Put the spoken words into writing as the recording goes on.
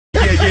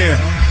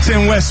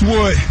10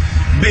 Westwood,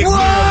 Big Will,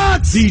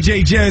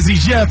 DJ Jazzy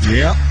Jeff.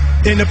 Yep.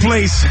 In the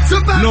place,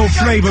 no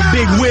flavor,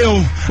 Big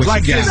Will,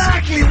 like this.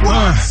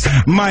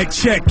 Mic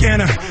check,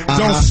 enter,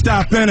 don't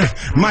stop, enter.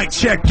 Mic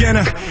check,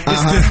 enter.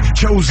 It's the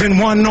chosen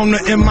one on the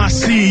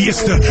MIC.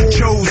 It's the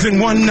chosen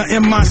one, the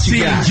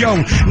MIC.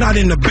 Yo, not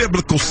in the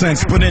biblical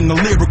sense, but in the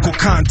lyrical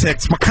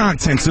context. My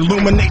contents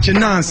illuminate your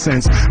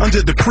nonsense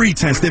under the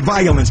pretense that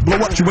violence blow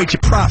up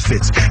your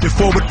profits. Your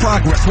forward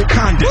progress will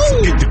condense.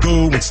 So get the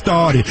going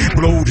started,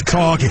 blow the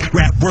target.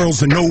 Rap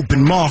world's an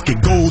open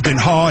market, golden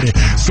hearted.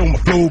 So my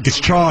flow gets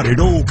charted.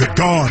 Oh, good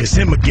God, it's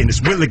him again,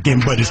 it's Will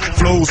again, but his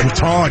flow's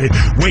retarded.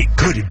 Wait,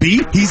 could it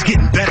be? He's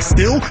getting better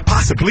still?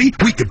 Possibly,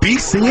 we could be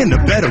seeing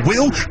a better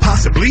Will.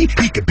 Possibly,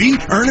 he could be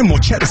earning more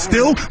cheddar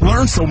still.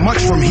 Learn so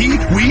much from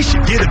we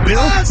should get a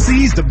bill.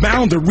 Sees the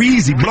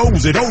boundaries, he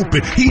blows it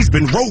open. He's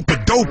been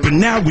rope-a-dope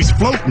and now he's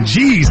floating.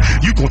 Jeez,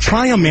 you gon'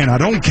 try him, man, I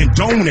don't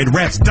condone it.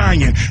 Rap's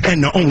dying,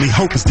 and the only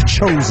hope is the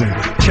chosen.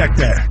 Check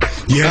that.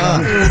 Yeah,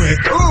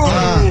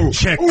 quit.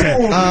 Check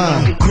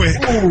that.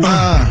 Quit.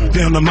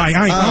 Down the mic,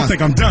 I don't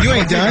think I'm done. You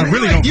ain't done. I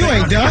really don't you think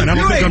ain't done. I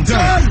don't think I'm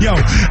done. Yo,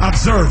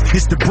 observe,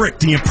 it's the brick,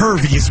 the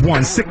impervious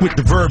one. Sick with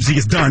the verbs he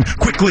has done.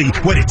 Quickly,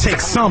 what it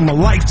takes some a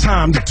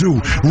lifetime to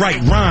do.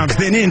 Write rhymes,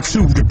 then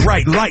into the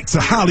bright lights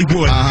of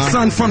Hollywood.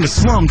 Son from the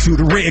slum to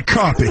the red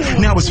carpet.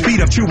 Now his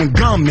feet up chewing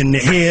gum in the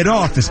head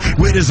office.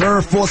 With his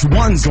Air Force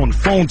Ones on the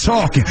phone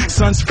talking.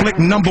 Son's flick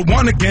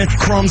 #1 again,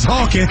 crumbs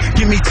hawking.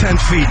 Give me 10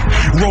 feet,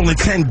 rolling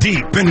 10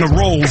 deep in the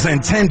rolls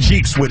and 10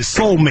 Jeeps with his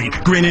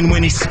soulmate. Grinning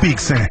when he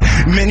speaks and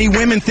many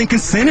women thinking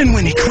sinning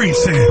when he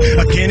creeps in.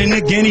 Again and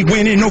again he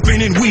winning,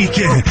 opening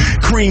weekend.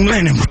 Cream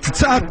linen with the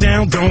top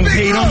down, don't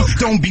hate him.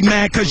 Don't be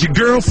mad cause your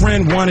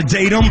girlfriend wanna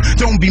date him.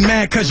 Don't be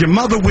mad cause your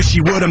mother wish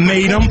she would've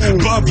made him.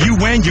 Above you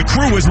and your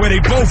crew is where they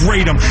both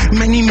rate him.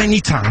 Many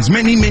times,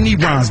 many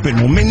rhymes, been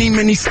on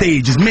many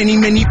stages,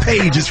 many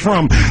pages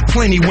from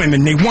plenty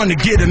women. They wanna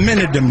get a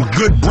minute of them. A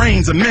good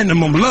brain's a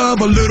minimum,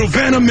 love a little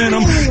venom in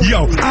them.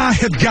 Yo, I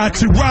have got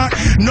to rock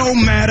no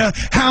matter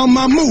how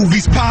my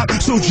movies pop.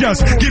 So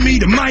just give me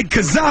the mic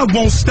cause I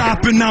won't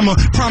stop, and I'ma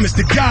promise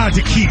to God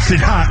that keeps it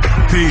hot.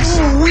 Peace.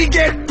 We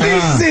get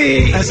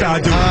busy. That's how I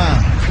do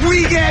it.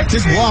 We get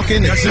just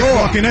walking. That's just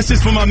walking. That's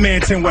just for my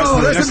man 10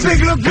 Westwood. Oh, that's a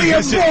big look for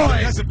your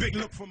boy. That's a big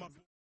look for my